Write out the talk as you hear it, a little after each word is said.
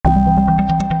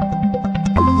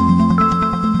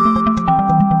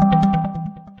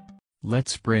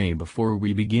Let's pray before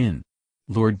we begin.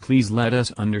 Lord, please let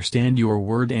us understand your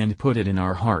word and put it in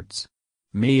our hearts.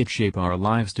 May it shape our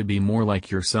lives to be more like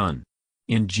your Son.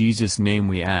 In Jesus' name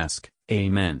we ask,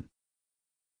 Amen.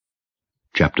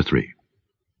 Chapter 3.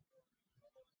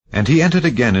 And he entered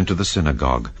again into the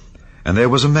synagogue, and there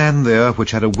was a man there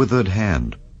which had a withered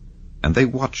hand. And they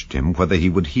watched him whether he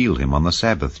would heal him on the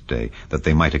Sabbath day, that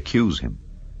they might accuse him.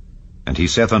 And he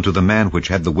saith unto the man which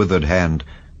had the withered hand,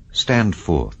 Stand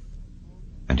forth.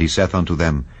 And he saith unto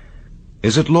them,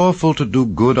 Is it lawful to do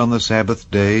good on the Sabbath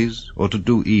days, or to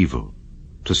do evil,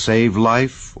 to save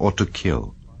life, or to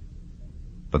kill?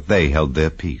 But they held their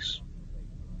peace.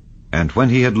 And when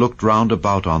he had looked round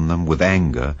about on them with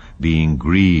anger, being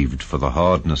grieved for the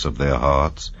hardness of their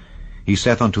hearts, he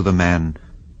saith unto the man,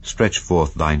 Stretch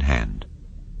forth thine hand.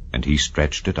 And he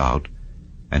stretched it out,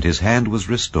 and his hand was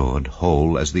restored,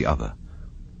 whole as the other.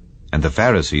 And the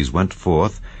Pharisees went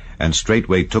forth, and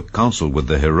straightway took counsel with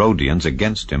the Herodians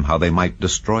against him, how they might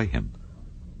destroy him.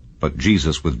 But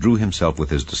Jesus withdrew himself with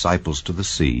his disciples to the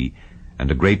sea, and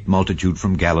a great multitude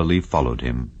from Galilee followed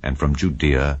him, and from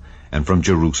Judea, and from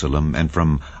Jerusalem, and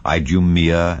from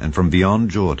Idumea, and from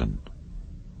beyond Jordan.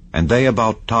 And they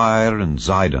about Tyre and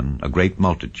Zidon, a great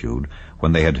multitude,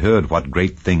 when they had heard what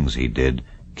great things he did,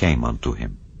 came unto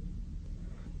him.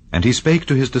 And he spake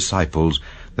to his disciples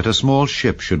that a small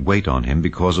ship should wait on him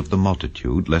because of the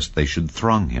multitude, lest they should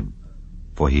throng him.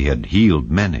 For he had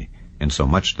healed many,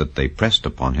 insomuch that they pressed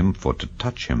upon him for to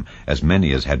touch him, as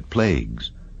many as had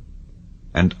plagues.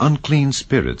 And unclean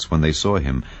spirits, when they saw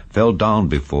him, fell down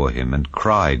before him, and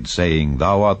cried, saying,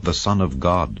 Thou art the Son of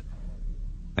God.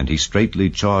 And he straitly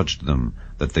charged them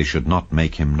that they should not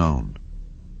make him known.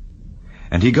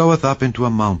 And he goeth up into a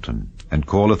mountain, and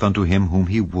calleth unto him whom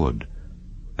he would,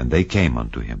 and they came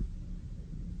unto him.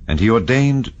 And he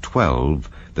ordained 12,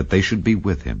 that they should be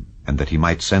with him, and that he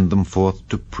might send them forth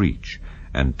to preach,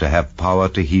 and to have power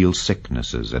to heal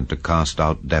sicknesses, and to cast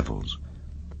out devils.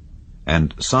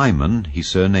 And Simon he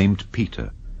surnamed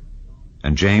Peter,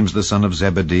 and James the son of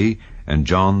Zebedee, and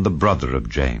John the brother of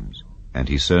James, and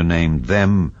he surnamed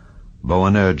them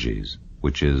Boanerges,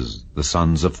 which is the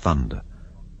sons of thunder,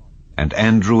 and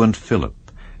Andrew and Philip,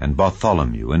 and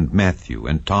Bartholomew, and Matthew,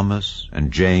 and Thomas,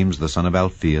 and James the son of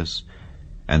Alphaeus,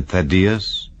 and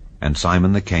Thaddeus, and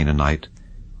Simon the Canaanite,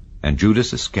 and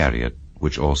Judas Iscariot,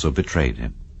 which also betrayed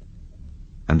him.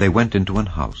 And they went into an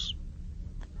house.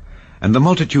 And the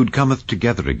multitude cometh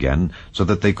together again, so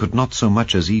that they could not so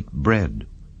much as eat bread.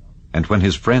 And when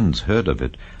his friends heard of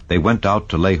it, they went out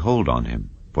to lay hold on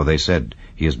him, for they said,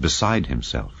 He is beside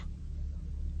himself.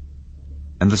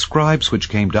 And the scribes which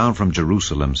came down from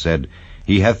Jerusalem said,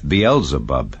 He hath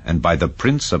Beelzebub, and by the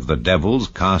prince of the devils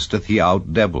casteth he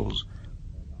out devils.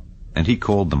 And he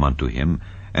called them unto him,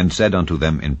 and said unto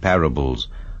them in parables,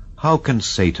 How can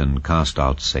Satan cast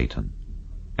out Satan?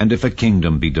 And if a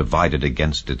kingdom be divided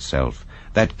against itself,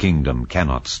 that kingdom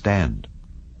cannot stand.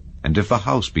 And if a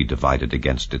house be divided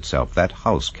against itself, that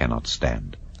house cannot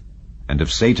stand. And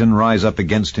if Satan rise up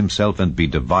against himself and be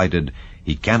divided,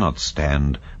 he cannot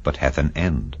stand, but hath an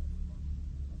end.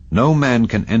 No man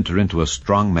can enter into a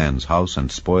strong man's house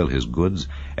and spoil his goods,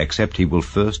 except he will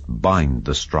first bind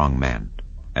the strong man,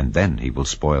 and then he will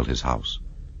spoil his house.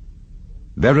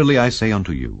 Verily I say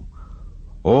unto you,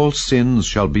 all sins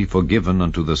shall be forgiven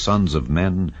unto the sons of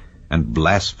men, and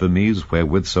blasphemies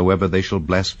wherewithsoever they shall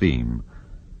blaspheme.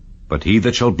 But he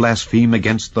that shall blaspheme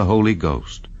against the Holy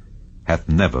Ghost hath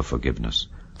never forgiveness,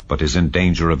 but is in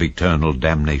danger of eternal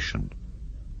damnation.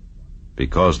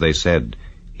 Because they said,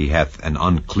 He hath an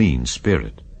unclean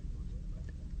spirit.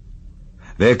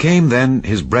 There came then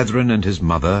his brethren and his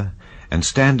mother, and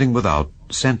standing without,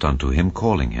 sent unto him,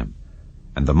 calling him.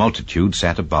 And the multitude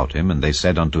sat about him, and they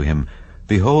said unto him,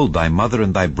 Behold, thy mother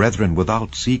and thy brethren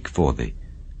without seek for thee.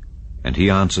 And he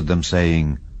answered them,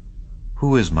 saying,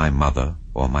 Who is my mother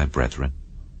or my brethren?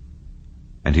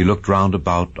 And he looked round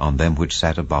about on them which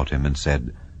sat about him, and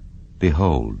said,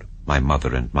 Behold, my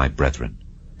mother and my brethren.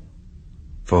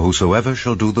 For whosoever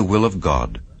shall do the will of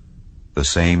God, the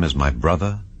same is my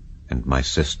brother, and my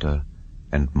sister,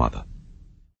 and mother.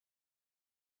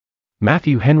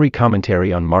 Matthew Henry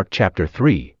Commentary on Mark chapter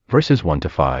 3, verses 1 to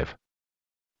 5.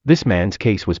 This man's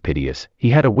case was piteous. He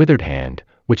had a withered hand,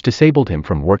 which disabled him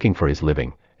from working for his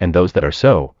living, and those that are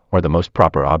so, are the most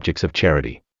proper objects of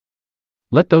charity.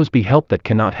 Let those be helped that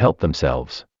cannot help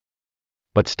themselves.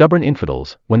 But stubborn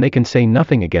infidels, when they can say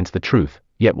nothing against the truth,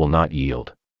 yet will not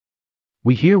yield.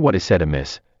 We hear what is said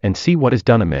amiss, and see what is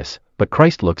done amiss, but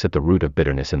Christ looks at the root of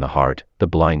bitterness in the heart, the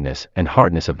blindness and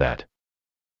hardness of that,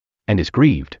 and is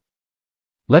grieved.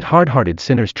 Let hard-hearted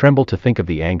sinners tremble to think of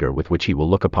the anger with which he will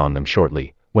look upon them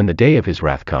shortly, when the day of his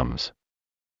wrath comes.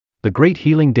 The great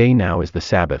healing day now is the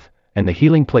Sabbath, and the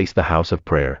healing place the house of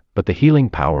prayer, but the healing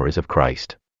power is of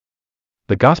Christ.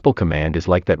 The gospel command is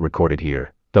like that recorded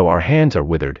here: though our hands are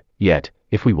withered, yet,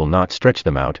 if we will not stretch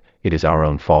them out, it is our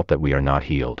own fault that we are not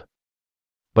healed.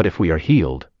 But if we are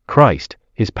healed, Christ,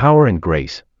 his power and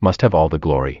grace, must have all the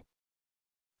glory.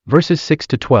 Verses 6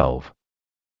 to 12.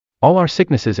 All our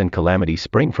sicknesses and calamities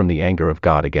spring from the anger of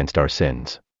God against our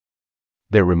sins.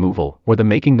 Their removal, or the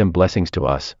making them blessings to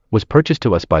us, was purchased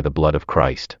to us by the blood of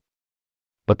Christ.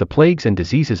 But the plagues and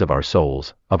diseases of our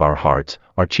souls, of our hearts,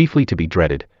 are chiefly to be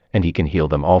dreaded, and he can heal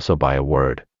them also by a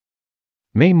word.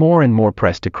 May more and more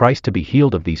press to Christ to be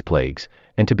healed of these plagues,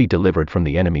 and to be delivered from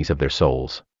the enemies of their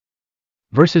souls.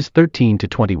 Verses 13 to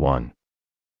 21.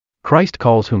 Christ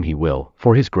calls whom he will,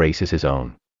 for his grace is his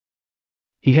own.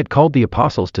 He had called the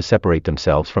apostles to separate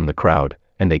themselves from the crowd,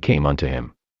 and they came unto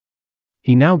him.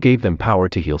 He now gave them power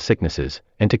to heal sicknesses,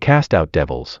 and to cast out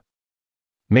devils.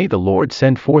 May the Lord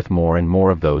send forth more and more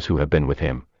of those who have been with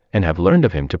him, and have learned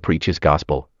of him to preach his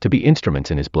gospel, to be instruments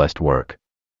in his blessed work.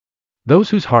 Those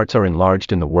whose hearts are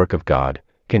enlarged in the work of God,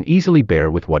 can easily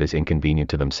bear with what is inconvenient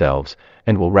to themselves,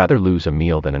 and will rather lose a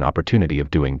meal than an opportunity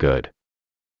of doing good.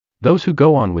 Those who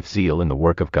go on with zeal in the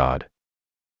work of God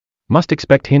must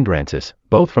expect hindrances,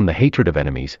 both from the hatred of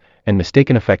enemies, and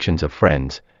mistaken affections of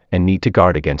friends, and need to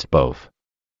guard against both.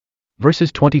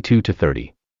 Verses 22 to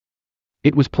 30.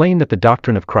 It was plain that the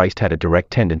doctrine of Christ had a direct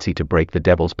tendency to break the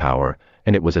devil's power,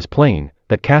 and it was as plain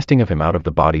that casting of him out of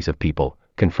the bodies of people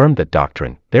confirmed that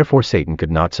doctrine, therefore Satan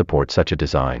could not support such a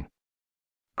design.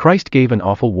 Christ gave an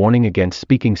awful warning against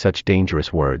speaking such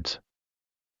dangerous words.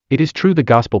 It is true the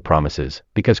gospel promises,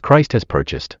 because Christ has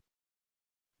purchased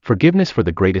forgiveness for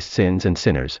the greatest sins and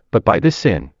sinners, but by this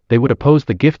sin, they would oppose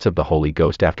the gifts of the Holy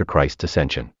Ghost after Christ's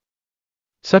ascension.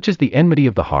 Such is the enmity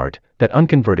of the heart, that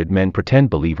unconverted men pretend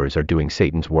believers are doing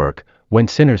Satan's work, when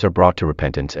sinners are brought to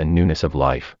repentance and newness of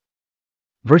life.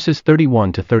 Verses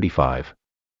 31 to 35.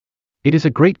 It is a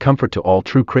great comfort to all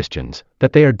true Christians,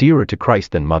 that they are dearer to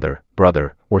Christ than mother,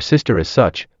 brother, or sister as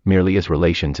such, merely as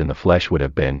relations in the flesh would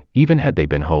have been, even had they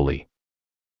been holy.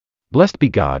 Blessed be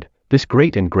God, this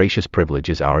great and gracious privilege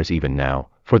is ours even now,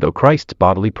 for though Christ's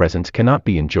bodily presence cannot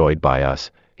be enjoyed by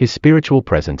us, his spiritual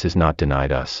presence is not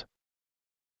denied us.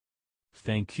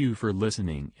 Thank you for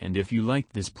listening, and if you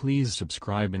liked this, please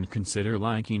subscribe and consider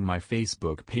liking my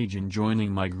Facebook page and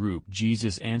joining my group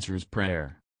Jesus Answers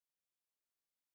Prayer.